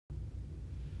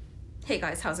Hey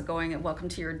guys, how's it going? And welcome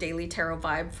to your daily tarot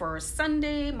vibe for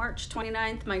Sunday, March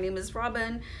 29th. My name is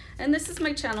Robin, and this is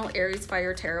my channel,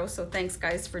 AriesFireTarot. So thanks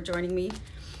guys for joining me.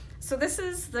 So this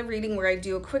is the reading where I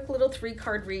do a quick little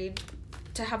 3-card read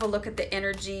to have a look at the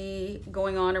energy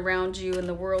going on around you in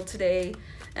the world today.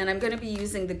 And I'm going to be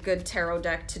using the Good Tarot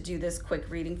deck to do this quick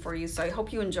reading for you. So I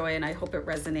hope you enjoy and I hope it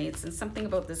resonates. And something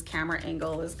about this camera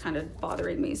angle is kind of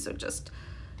bothering me. So just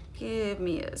give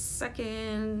me a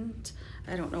second.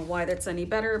 I don't know why that's any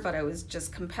better, but I was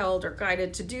just compelled or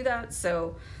guided to do that.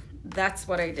 So that's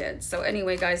what I did. So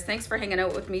anyway, guys, thanks for hanging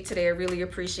out with me today. I really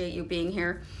appreciate you being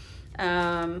here.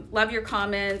 Love your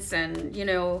comments, and, you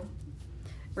know,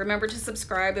 remember to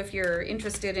subscribe if you're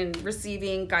interested in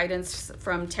receiving guidance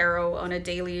from tarot on a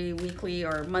daily, weekly,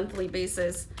 or monthly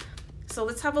basis. So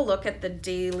let's have a look at the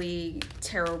daily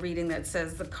tarot reading that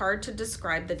says the card to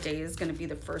describe the day is going to be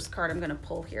the first card I'm going to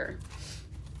pull here.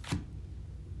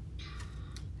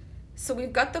 So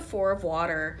we've got the Four of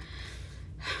Water,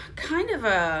 kind of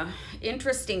a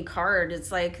interesting card.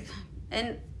 It's like,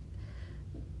 and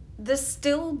the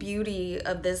still beauty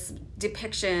of this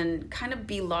depiction kind of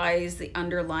belies the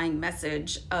underlying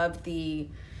message of the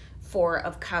Four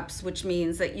of Cups, which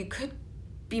means that you could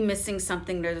be missing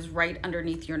something that is right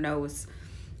underneath your nose.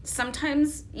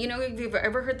 Sometimes, you know, if you've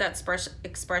ever heard that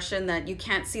expression that you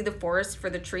can't see the forest for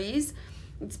the trees,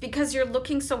 it's because you're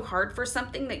looking so hard for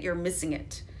something that you're missing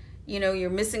it. You know, you're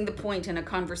missing the point in a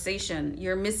conversation.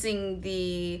 You're missing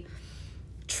the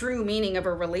true meaning of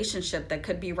a relationship that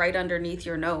could be right underneath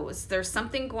your nose. There's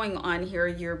something going on here.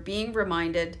 You're being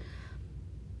reminded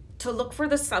to look for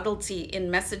the subtlety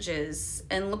in messages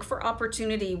and look for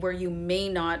opportunity where you may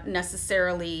not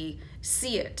necessarily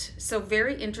see it. So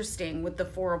very interesting with the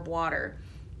Four of Water.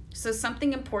 So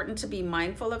something important to be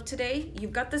mindful of today.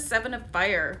 You've got the Seven of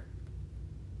Fire.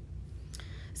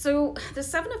 So the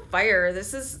Seven of Fire,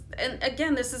 this is, and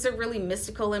again, this is a really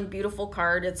mystical and beautiful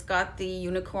card. It's got the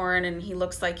unicorn and he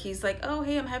looks like he's like, oh,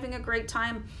 hey, I'm having a great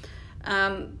time.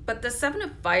 But the Seven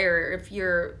of Fire, if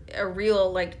you're a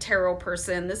real like tarot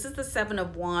person, this is the Seven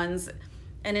of Wands.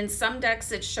 And in some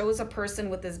decks, it shows a person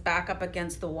with his back up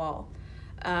against the wall.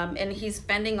 And he's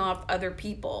fending off other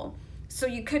people. So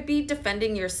you could be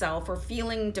defending yourself or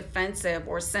feeling defensive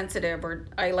or sensitive, or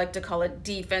I like to call it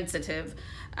defensive,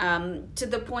 to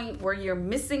the point where you're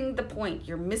missing the point,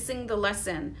 you're missing the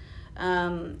lesson.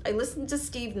 I listen to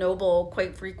Steve Noble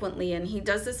quite frequently, and he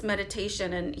does this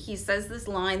meditation, and he says this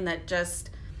line that just,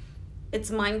 it's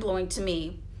mind-blowing to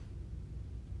me.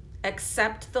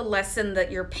 Accept the lesson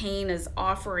that your pain is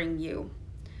offering you.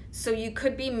 So you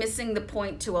could be missing the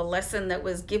point to a lesson that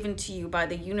was given to you by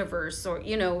the universe, or,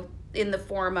 you know, in the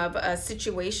form of a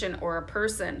situation or a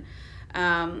person.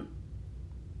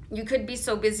 You could be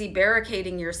so busy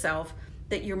barricading yourself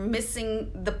that you're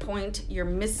missing the point, you're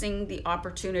missing the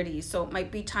opportunity. So it might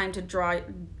be time to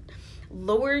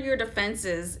lower your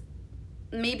defenses,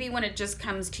 maybe when it just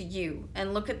comes to you,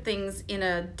 and look at things in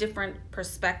a different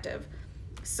perspective.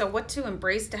 So what to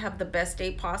embrace to have the best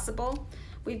day possible?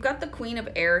 We've got the Queen of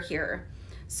Air here.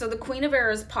 So the Queen of Air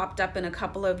has popped up in a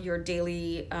couple of your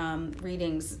daily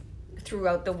readings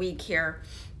throughout the week here.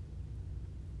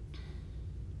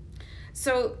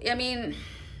 So, I mean,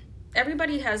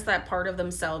 everybody has that part of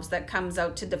themselves that comes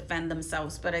out to defend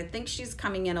themselves, but I think she's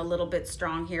coming in a little bit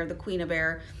strong here, the Queen of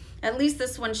Air. At least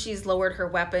this one, she's lowered her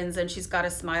weapons and she's got a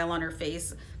smile on her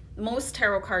face. Most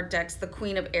tarot card decks, the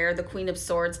Queen of Air, the Queen of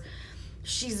Swords,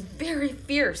 she's very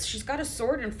fierce. She's got a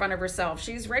sword in front of herself.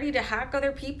 She's ready to hack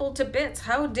other people to bits.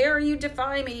 How dare you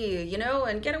defy me, you know,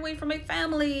 and get away from my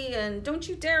family, and don't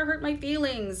you dare hurt my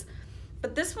feelings.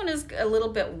 But this one is a little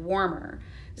bit warmer.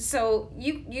 So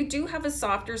you do have a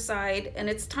softer side, and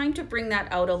it's time to bring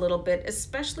that out a little bit,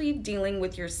 especially dealing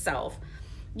with yourself.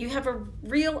 You have a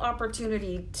real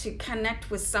opportunity to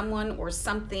connect with someone or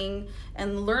something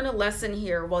and learn a lesson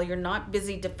here while you're not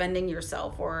busy defending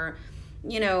yourself, or,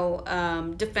 you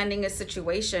know, defending a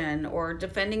situation or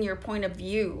defending your point of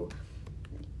view.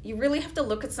 You really have to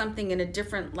look at something in a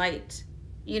different light,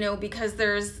 you know, because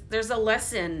there's a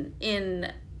lesson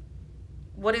in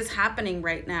what is happening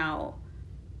right now.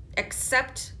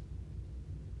 Accept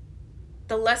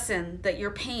the lesson that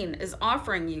your pain is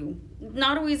offering you.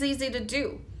 Not always easy to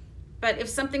do, but if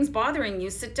something's bothering you,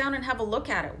 sit down and have a look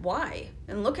at it. Why?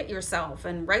 And look at yourself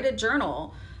and write a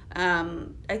journal. I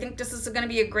think this is going to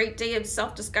be a great day of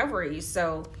self-discovery.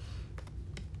 So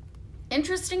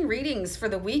interesting readings for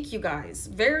the week, you guys.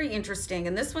 Very interesting.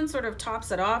 And this one sort of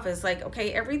tops it off as like,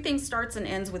 okay, everything starts and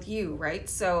ends with you, right?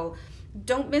 So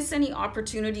don't miss any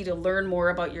opportunity to learn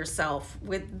more about yourself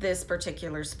with this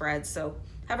particular spread. So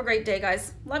have a great day,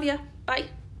 guys. Love ya. Bye.